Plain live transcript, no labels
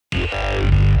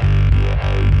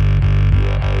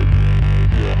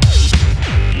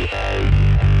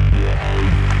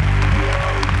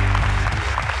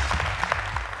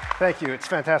Thank you. It's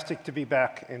fantastic to be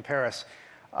back in Paris.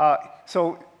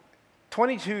 So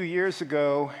 22 years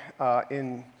ago,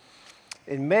 in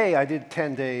May, I did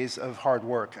 10 days of hard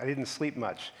work. I didn't sleep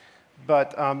much.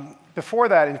 But before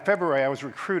that, in February, I was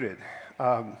recruited.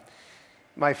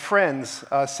 My friends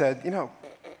said, you know,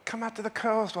 come out to the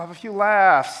coast, we'll have a few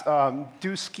laughs,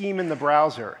 do Scheme in the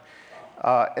browser.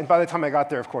 And by the time I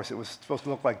got there, of course, it was supposed to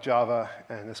look like Java,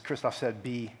 and as Christoph said,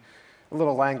 be a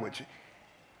little language.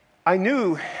 I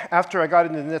knew after I got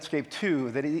into Netscape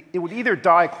 2 that it would either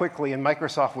die quickly and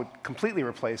Microsoft would completely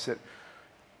replace it,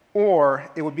 or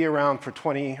it would be around for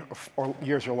 20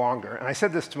 years or longer. And I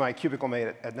said this to my cubicle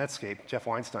mate at Netscape, Jeff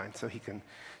Weinstein, so he can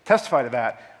testify to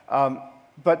that.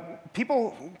 But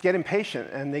people get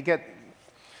impatient, and they get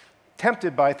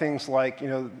tempted by things like, you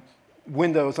know,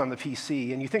 Windows on the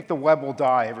PC, and you think the web will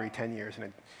die every 10 years, and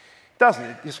it doesn't.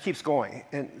 It just keeps going.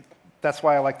 And that's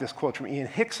why I like this quote from Ian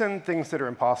Hickson, things that are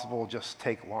impossible just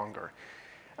take longer.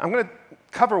 I'm going to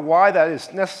cover why that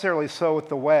is necessarily so with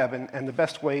the web and the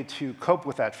best way to cope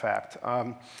with that fact.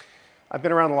 I've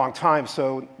been around a long time,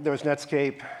 so there was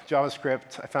Netscape,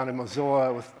 JavaScript. I founded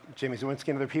Mozilla with Jamie Zawinski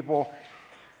and other people.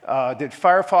 Did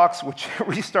Firefox, which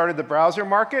restarted the browser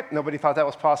market. Nobody thought that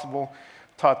was possible.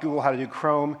 Taught Google how to do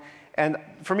Chrome. And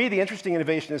for me, the interesting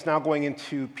innovation is now going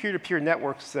into peer-to-peer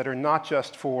networks that are not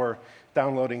just for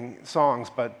downloading songs,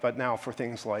 but now for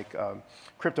things like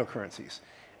cryptocurrencies.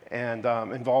 And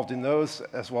involved in those,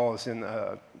 as well as in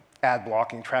ad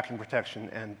blocking, tracking protection,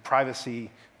 and privacy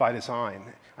by design.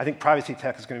 I think privacy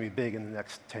tech is going to be big in the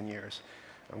next 10 years.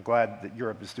 I'm glad that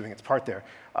Europe is doing its part there.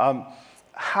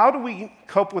 How do we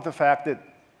cope with the fact that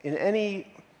in any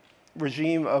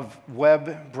regime of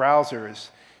web browsers,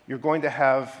 you're going to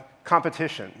have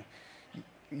competition?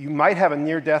 You might have a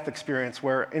near-death experience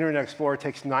where Internet Explorer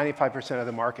takes 95% of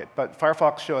the market, but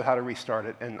Firefox showed how to restart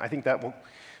it, and I think that will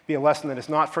be a lesson that is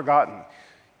not forgotten.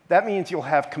 That means you'll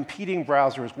have competing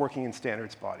browsers working in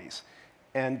standards bodies,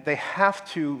 and they have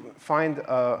to find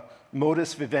a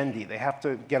modus vivendi. They have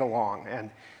to get along, and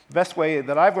the best way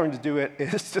that I've learned to do it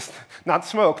is just not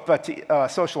smoke, but to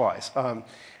socialize. And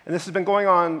this has been going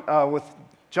on with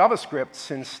JavaScript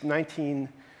since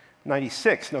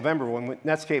 1996, November, when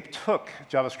Netscape took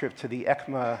JavaScript to the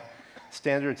ECMA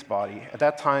standards body. At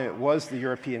that time, it was the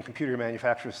European Computer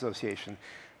Manufacturers Association.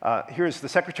 Here's the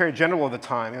Secretary General of the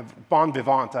time, bon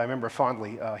vivant, I remember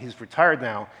fondly. He's retired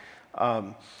now.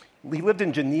 He lived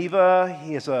in Geneva.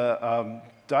 He has a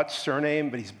Dutch surname,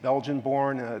 but he's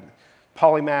Belgian-born,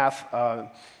 polymath,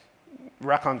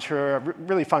 raconteur,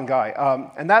 really fun guy.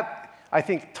 And that, I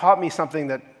think, taught me something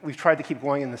that we've tried to keep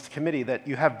going in this committee, that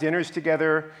you have dinners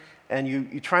together, and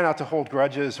you try not to hold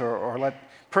grudges or let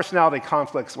personality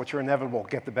conflicts, which are inevitable,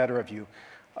 get the better of you.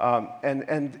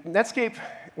 And Netscape,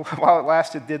 while it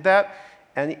lasted, did that.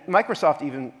 And Microsoft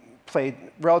even played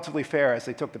relatively fair as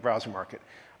they took the browser market.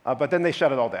 But then they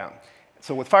shut it all down.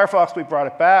 So with Firefox, we brought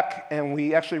it back, and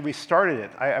we actually restarted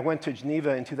it. I went to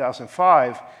Geneva in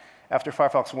 2005, after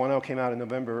Firefox 1.0 came out in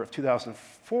November of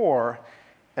 2004.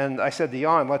 And I said to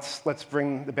Jan, let's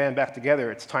bring the band back together.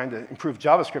 It's time to improve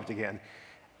JavaScript again.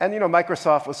 And you know,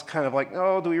 Microsoft was kind of like,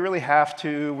 no, do we really have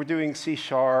to? We're doing C#.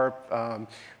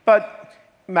 But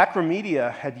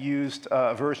Macromedia had used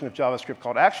a version of JavaScript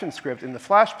called ActionScript in the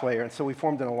Flash player, and so we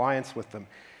formed an alliance with them.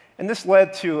 And this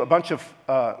led to a bunch of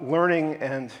learning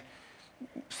and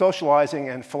socializing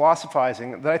and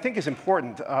philosophizing that I think is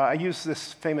important. I use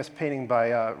this famous painting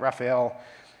by Raphael.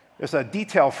 There's a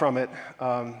detail from it.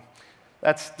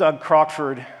 That's Doug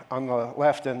Crockford on the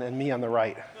left and me on the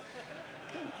right.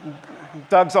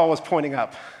 Doug's always pointing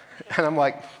up. And I'm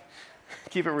like,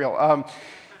 keep it real.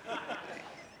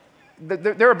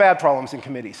 There are bad problems in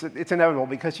committees. It's inevitable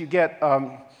because you get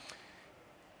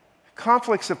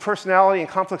conflicts of personality and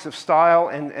conflicts of style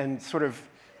and sort of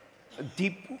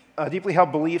deeply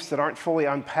held beliefs that aren't fully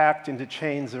unpacked into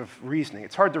chains of reasoning.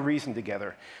 It's hard to reason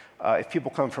together if people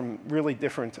come from really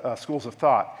different schools of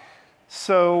thought.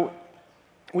 So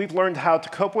we've learned how to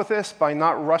cope with this by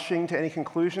not rushing to any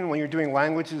conclusion. When you're doing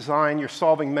language design, you're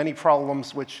solving many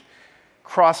problems which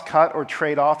cross-cut or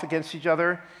trade off against each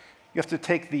other. You have to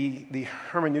take the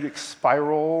hermeneutic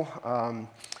spiral,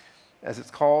 as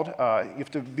it's called. You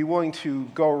have to be willing to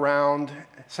go around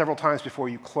several times before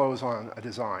you close on a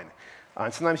design.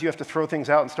 And sometimes you have to throw things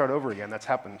out and start over again. That's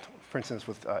happened, for instance,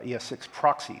 with ES6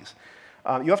 proxies.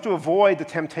 You have to avoid the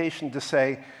temptation to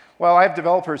say, well, I have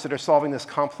developers that are solving this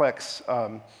complex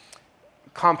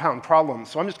compound problem,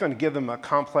 so I'm just going to give them a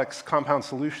complex compound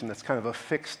solution that's kind of a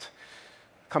fixed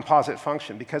composite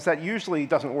function, because that usually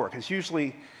doesn't work. It's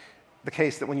usually the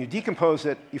case that when you decompose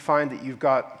it, you find that you've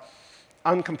got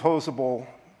uncomposable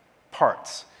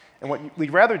parts. And what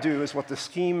we'd rather do is what the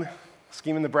scheme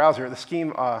in the browser, the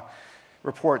scheme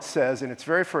report says in its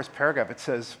very first paragraph. It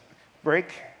says,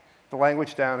 break the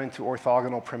language down into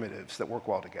orthogonal primitives that work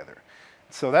well together.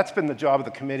 So that's been the job of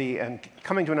the committee, and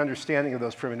coming to an understanding of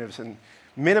those primitives and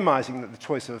minimizing the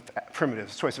choice of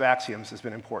primitives, choice of axioms has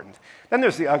been important. Then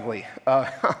there's the ugly.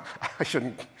 I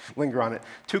shouldn't linger on it.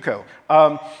 TUCO.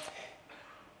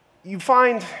 You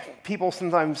find people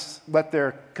sometimes let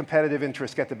their competitive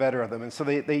interests get the better of them, and so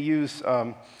they use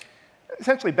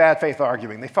essentially bad faith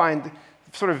arguing. They find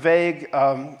sort of vague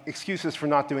excuses for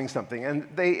not doing something, and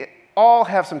they all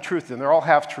have some truth to them. They're all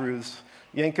half-truths.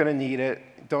 You ain't going to need it.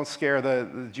 Don't scare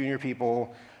the junior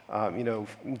people.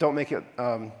 Don't make it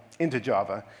into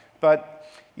Java. But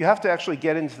you have to actually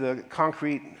get into the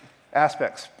concrete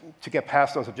aspects to get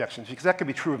past those objections, because that could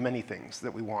be true of many things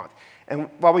that we want. And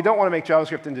while we don't want to make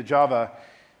JavaScript into Java,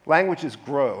 languages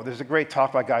grow. There's a great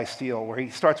talk by Guy Steele where he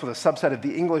starts with a subset of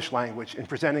the English language in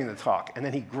presenting the talk, and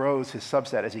then he grows his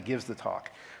subset as he gives the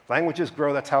talk. Languages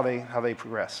grow. That's how they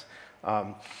progress.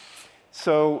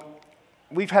 So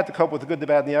we've had to cope with the good, the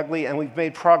bad, and the ugly, and we've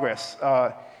made progress.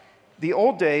 The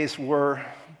old days were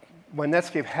when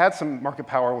Netscape had some market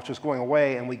power, which was going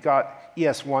away, and we got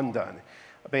ES1 done,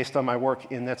 based on my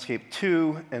work in Netscape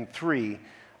 2 and 3.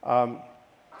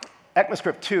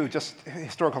 ECMAScript 2, just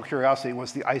historical curiosity,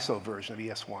 was the ISO version of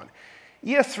ES1.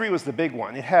 ES3 was the big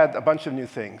one. It had a bunch of new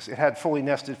things. It had fully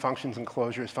nested functions and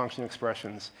closures, function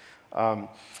expressions. A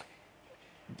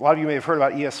lot of you may have heard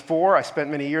about ES4. I spent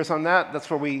many years on that. That's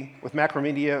where we, with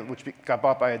Macromedia, which got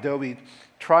bought by Adobe,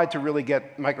 tried to really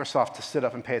get Microsoft to sit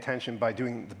up and pay attention by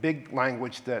doing the big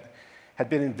language that had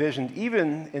been envisioned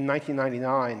even in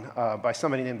 1999 by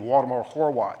somebody named Waldemar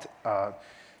Horwath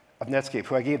of Netscape,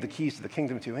 who I gave the keys to the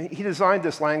kingdom to. And he designed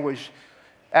this language.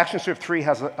 ActionScript 3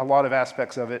 has a lot of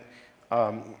aspects of it.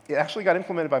 It actually got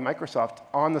implemented by Microsoft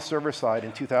on the server side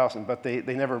in 2000, but they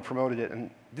never promoted it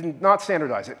and did not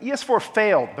standardize it. ES4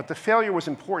 failed, but the failure was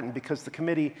important because the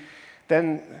committee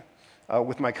then,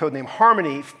 with my codename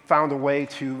Harmony, found a way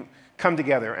to come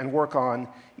together and work on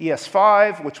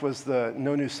ES5, which was the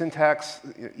no new syntax,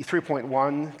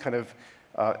 3.1 kind of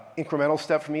incremental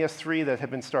step from ES3 that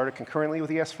had been started concurrently with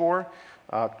ES4.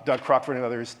 Doug Crockford and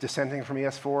others dissenting from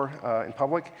ES4 in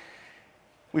public.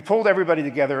 We pulled everybody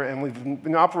together, and we've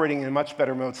been operating in a much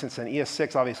better mode since then.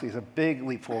 ES6, obviously, is a big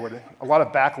leap forward. A lot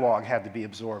of backlog had to be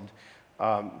absorbed.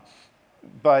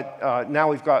 But now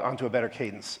we've got onto a better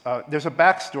cadence. There's a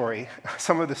backstory.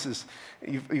 Some of this is,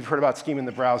 you've heard about scheme in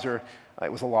the browser.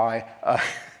 It was a lie.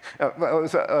 It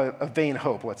was a vain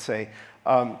hope, let's say.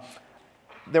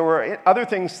 There were other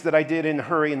things that I did in a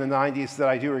hurry in the 90s that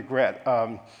I do regret.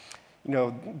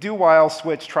 Do while,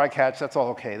 switch, try catch, that's all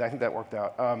okay. I think that worked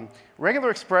out.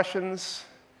 Regular expressions,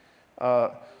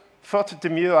 faute de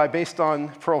mieux, I based on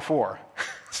Perl 4.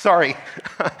 Sorry.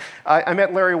 I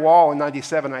met Larry Wall in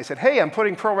 97, and I said, hey, I'm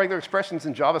putting Perl regular expressions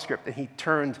in JavaScript, and he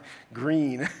turned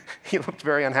green. He looked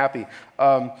very unhappy.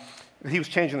 He was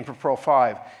changing them for Perl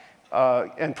 5.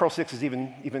 And Perl 6 is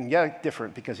even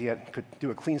different because he could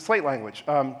do a clean slate language.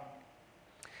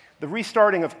 The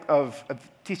restarting of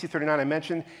TC39 I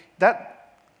mentioned, that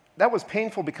was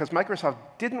painful because Microsoft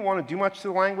didn't want to do much to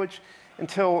the language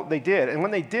until they did. And when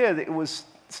they did, it was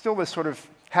still this sort of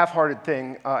half-hearted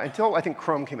thing until I think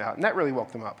Chrome came out, and that really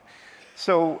woke them up.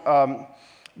 So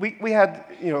we had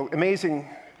amazing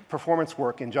performance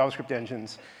work in JavaScript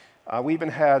engines. We even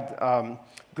had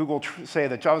Google say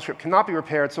that JavaScript cannot be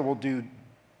repaired, so we'll do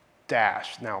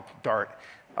Dash, now Dart.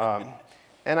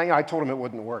 And I told them it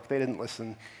wouldn't work. They didn't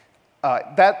listen.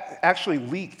 That actually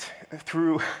leaked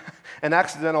through an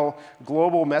accidental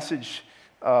global message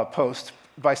post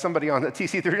by somebody on the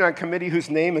TC39 committee whose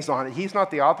name is on it. He's not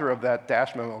the author of that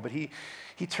Dash memo, but he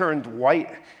turned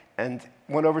white and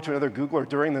went over to another Googler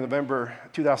during the November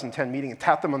 2010 meeting and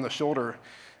tapped them on the shoulder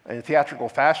in a theatrical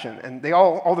fashion. And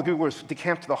all the Googlers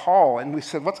decamped to the hall, and we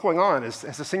said, what's going on? Has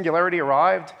the singularity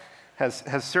arrived? Has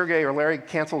Sergey or Larry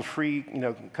canceled free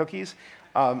cookies?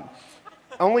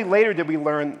 Only later did we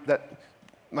learn that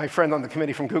my friend on the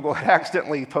committee from Google had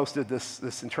accidentally posted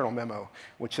this internal memo,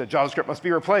 which said JavaScript must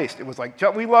be replaced. It was like,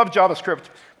 we love JavaScript,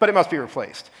 but it must be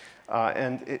replaced.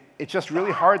 And it's just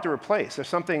really hard to replace. There's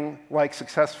something like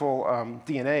successful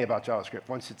DNA about JavaScript.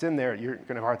 Once it's in there, you're going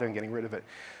to have a hard time getting rid of it.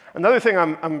 Another thing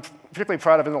I'm particularly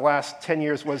proud of in the last 10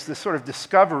 years was this sort of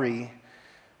discovery,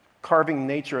 carving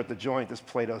nature at the joint, as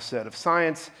Plato said, of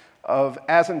science, of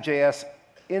ASM.js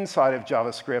inside of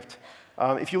JavaScript.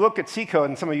 If you look at C code,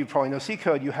 and some of you probably know C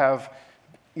code, you have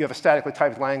a statically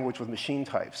typed language with machine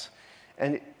types.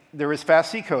 And there is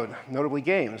fast C code, notably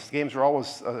games. Games are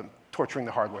always torturing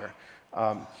the hardware.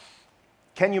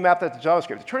 can you map that to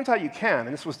JavaScript? It turns out you can,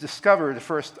 and this was discovered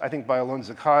first, I think, by Alon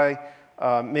Zakai,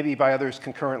 maybe by others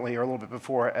concurrently or a little bit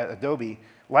before at Adobe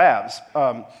Labs.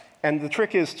 And the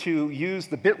trick is to use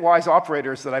the bitwise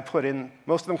operators that I put in.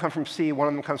 Most of them come from C, one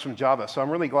of them comes from Java. So I'm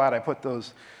really glad I put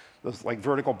those like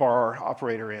vertical bar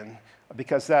operator in,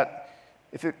 because that,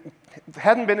 if it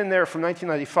hadn't been in there from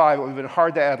 1995, it would have been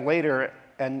hard to add later.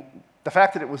 And the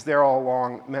fact that it was there all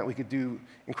along meant we could do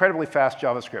incredibly fast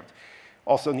JavaScript.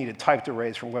 Also needed typed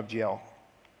arrays from WebGL.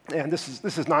 And this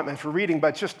is not meant for reading,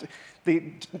 but just the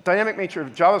dynamic nature of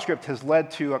JavaScript has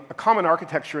led to a common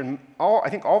architecture in I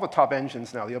think all the top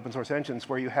engines now, the open source engines,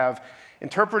 where you have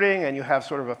interpreting and you have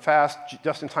sort of a fast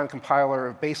just-in-time compiler,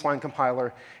 a baseline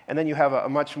compiler, and then you have a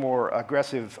much more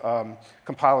aggressive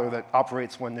compiler that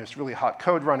operates when there's really hot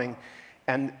code running.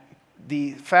 And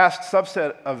the fast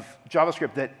subset of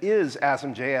JavaScript that is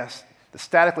ASM.js, the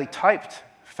statically typed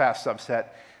fast subset,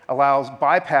 allows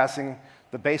bypassing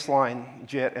the baseline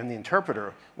JIT and the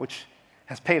interpreter, which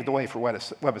has paved the way for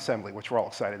WebAssembly, which we're all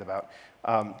excited about.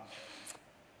 A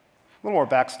little more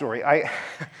backstory.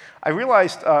 I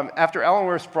realized after Alan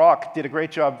Weiss-Brock did a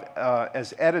great job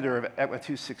as editor of ECMA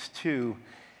 262,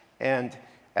 and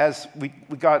as we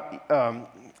got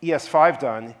ES5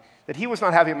 done, that he was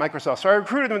not happy at Microsoft. So I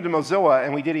recruited him to Mozilla,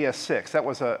 and we did ES6. That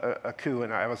was a coup,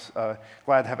 and I was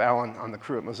glad to have Alan on the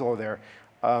crew at Mozilla there.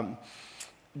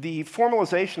 The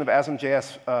formalization of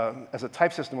ASM.js as a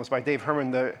type system was by Dave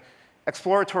Herman. The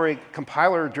exploratory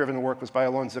compiler-driven work was by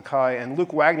Alon Zakai, and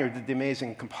Luke Wagner did the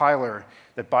amazing compiler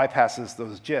that bypasses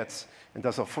those JITs and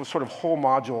does a sort of whole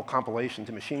module compilation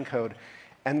to machine code.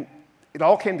 And it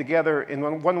all came together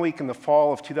in one week in the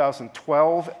fall of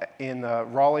 2012 in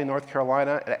Raleigh, North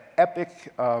Carolina, at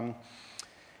Epic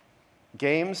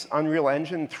Games. Unreal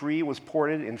Engine 3 was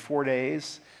ported in 4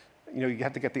 days. You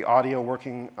had to get the audio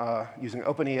working using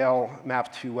OpenEL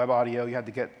mapped to WebAudio. You had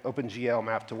to get OpenGL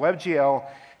mapped to WebGL,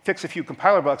 fix a few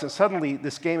compiler bugs, and suddenly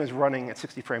this game is running at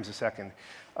 60 frames a second.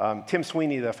 Tim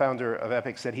Sweeney, the founder of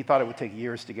Epic, said he thought it would take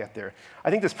years to get there. I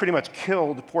think this pretty much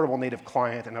killed portable native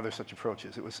client and other such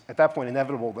approaches. It was, at that point,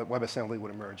 inevitable that WebAssembly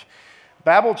would emerge.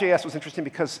 Babel.js was interesting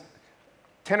because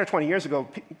 10 or 20 years ago,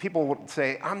 people would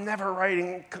say, I'm never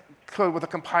writing code with a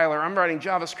compiler. I'm writing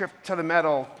JavaScript to the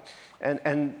metal.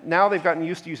 And now they've gotten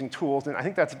used to using tools, and I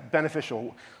think that's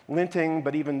beneficial. Linting,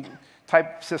 but even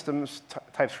type systems,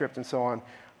 TypeScript, and so on.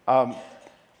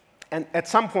 And at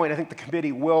some point, I think the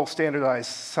committee will standardize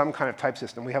some kind of type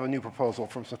system. We have a new proposal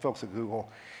from some folks at Google.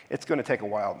 It's going to take a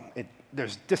while.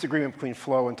 There's disagreement between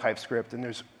Flow and TypeScript, and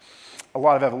there's a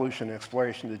lot of evolution and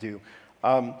exploration to do.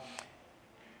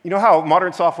 You know how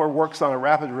modern software works on a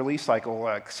rapid release cycle,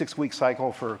 like 6-week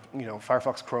cycle for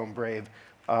Firefox, Chrome, Brave.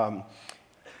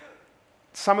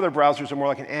 Some of their browsers are more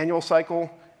like an annual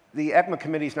cycle. The ECMA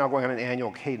committee is now going on an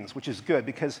annual cadence, which is good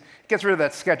because it gets rid of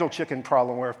that scheduled chicken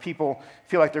problem where if people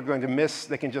feel like they're going to miss,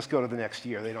 they can just go to the next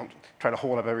year. They don't try to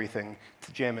hold up everything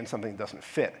to jam in something that doesn't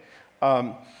fit.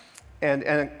 And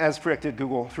as predicted,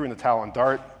 Google threw in the towel on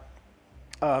Dart.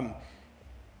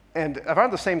 And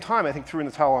around the same time, I think threw in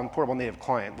the towel on portable native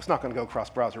client. It was not going to go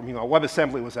cross-browser. Meanwhile,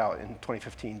 WebAssembly was out in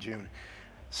 2015, June.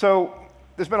 So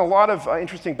there's been a lot of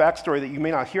interesting backstory that you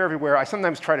may not hear everywhere. I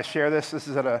sometimes try to share this. This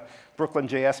is at a Brooklyn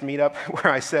JS meetup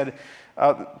where I said,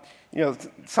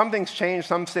 some things change,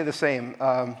 some stay the same.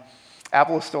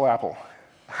 Apple is still Apple.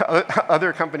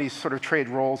 Other companies sort of trade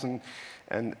roles and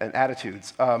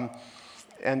attitudes.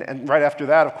 And right after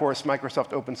that, of course,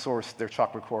 Microsoft open sourced their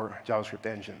chocolate core JavaScript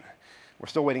engine. We're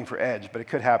still waiting for Edge, but it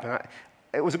could happen.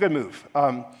 It was a good move.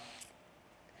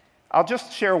 I'll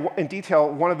just share in detail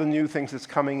one of the new things that's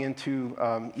coming into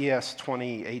ES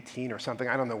 2018 or something.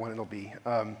 I don't know when it'll be.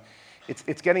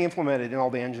 It's getting implemented in all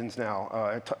the engines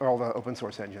now, all the open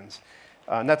source engines.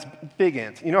 And that's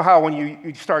BigInt. You know how when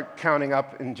you start counting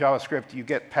up in JavaScript, you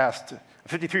get past a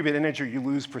 53-bit integer, you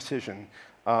lose precision.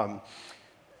 I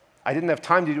didn't have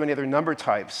time to do any other number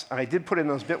types, and I did put in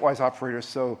those bitwise operators,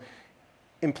 so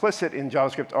implicit in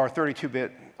JavaScript are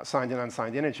 32-bit signed and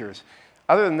unsigned integers.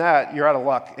 Other than that, you're out of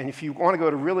luck. And if you want to go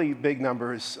to really big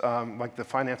numbers, like the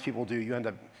finance people do, you end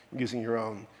up using your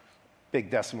own big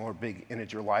decimal or big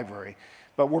integer library.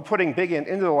 But we're putting BigInt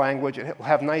into the language. It will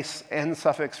have nice end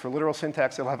suffix for literal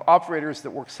syntax. It'll have operators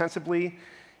that work sensibly,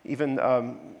 even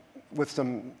with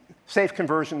some safe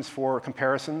conversions for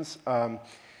comparisons.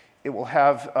 It will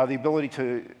have the ability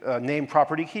to name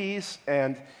property keys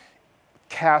and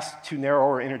cast to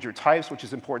narrower integer types, which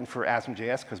is important for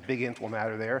ASM.js because BigInt will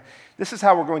matter there. This is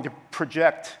how we're going to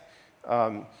project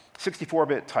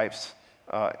 64-bit types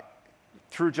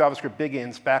through JavaScript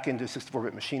big-ins back into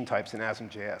 64-bit machine types in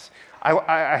ASM.js.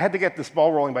 I had to get this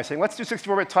ball rolling by saying, let's do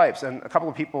 64-bit types. And a couple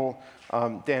of people,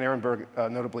 Dan Ehrenberg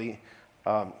notably,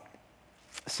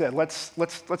 said, let's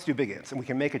do big-ins. And we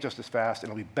can make it just as fast,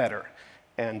 and it'll be better.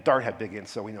 And Dart had big-ins,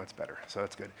 so we know it's better. So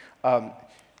that's good.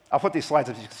 I'll put these slides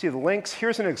up so you can see the links.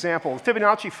 Here's an example. The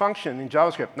Fibonacci function in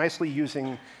JavaScript, nicely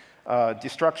using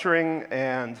destructuring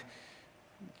and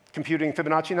computing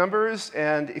Fibonacci numbers,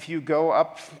 and if you go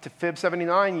up to fib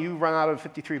 79, you run out of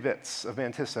 53 bits of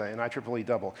mantissa in IEEE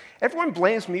double. Everyone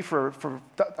blames me for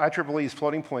IEEE's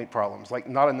floating point problems, like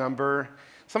not a number.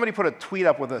 Somebody put a tweet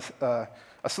up with a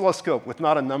oscilloscope with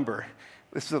not a number.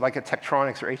 This is like a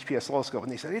Tektronix or HP oscilloscope,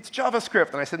 and they said, it's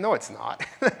JavaScript. And I said, no, it's not.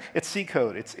 It's C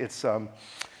code. It's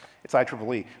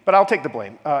IEEE. But I'll take the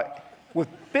blame. With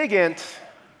big int,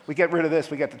 we get rid of this.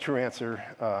 We get the true answer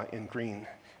in green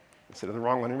instead of the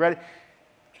wrong one in red.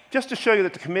 Just to show you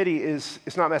that the committee is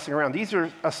not messing around, these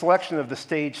are a selection of the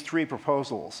stage 3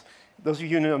 proposals. Those of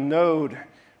you who know Node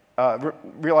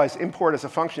realize import as a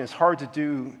function is hard to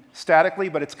do statically,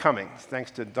 but it's coming,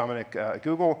 thanks to Dominic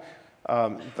Google,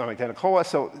 Dominic Danicola.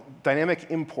 So dynamic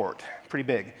import, pretty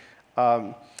big.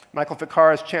 Michael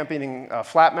Ficar is championing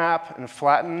flat map and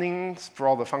flattening for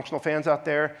all the functional fans out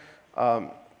there.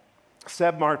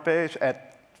 Seb Marpage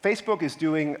at Facebook is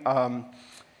doing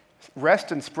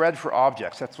rest and spread for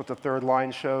objects. That's what the third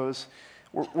line shows.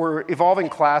 We're evolving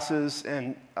classes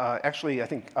and actually, I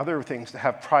think, other things to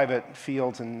have private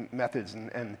fields and methods.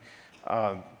 And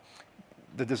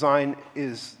the design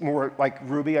is more like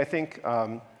Ruby, I think.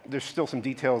 There's still some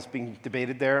details being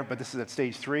debated there, but this is at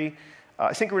stage 3.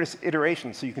 Asynchronous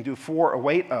iteration, so you can do for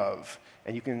await of,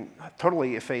 and you can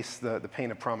totally efface the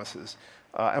pain of promises.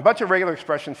 A bunch of regular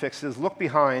expression fixes. Look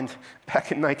behind.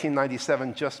 Back in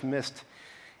 1997, just missed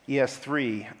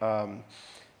ES3.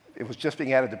 It was just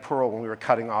being added to Perl when we were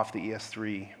cutting off the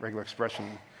ES3 regular expression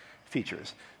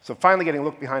features. So finally getting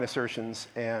look behind assertions,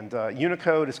 and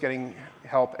Unicode is getting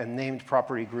help, and named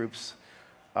property groups,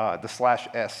 the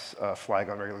 /s flag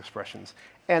on regular expressions.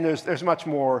 And there's much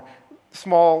more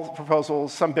small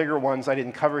proposals, some bigger ones I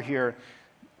didn't cover here.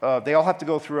 They all have to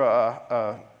go through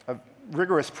a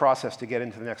rigorous process to get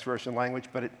into the next version of the language,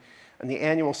 but in the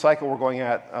annual cycle we're going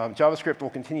at, JavaScript will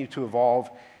continue to evolve,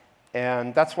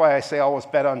 and that's why I say always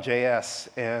bet on JS.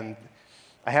 And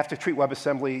I have to treat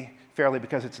WebAssembly fairly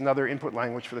because it's another input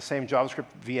language for the same JavaScript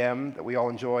VM that we all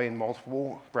enjoy in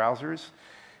multiple browsers.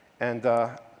 And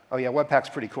oh yeah, Webpack's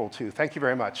pretty cool too. Thank you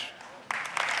very much.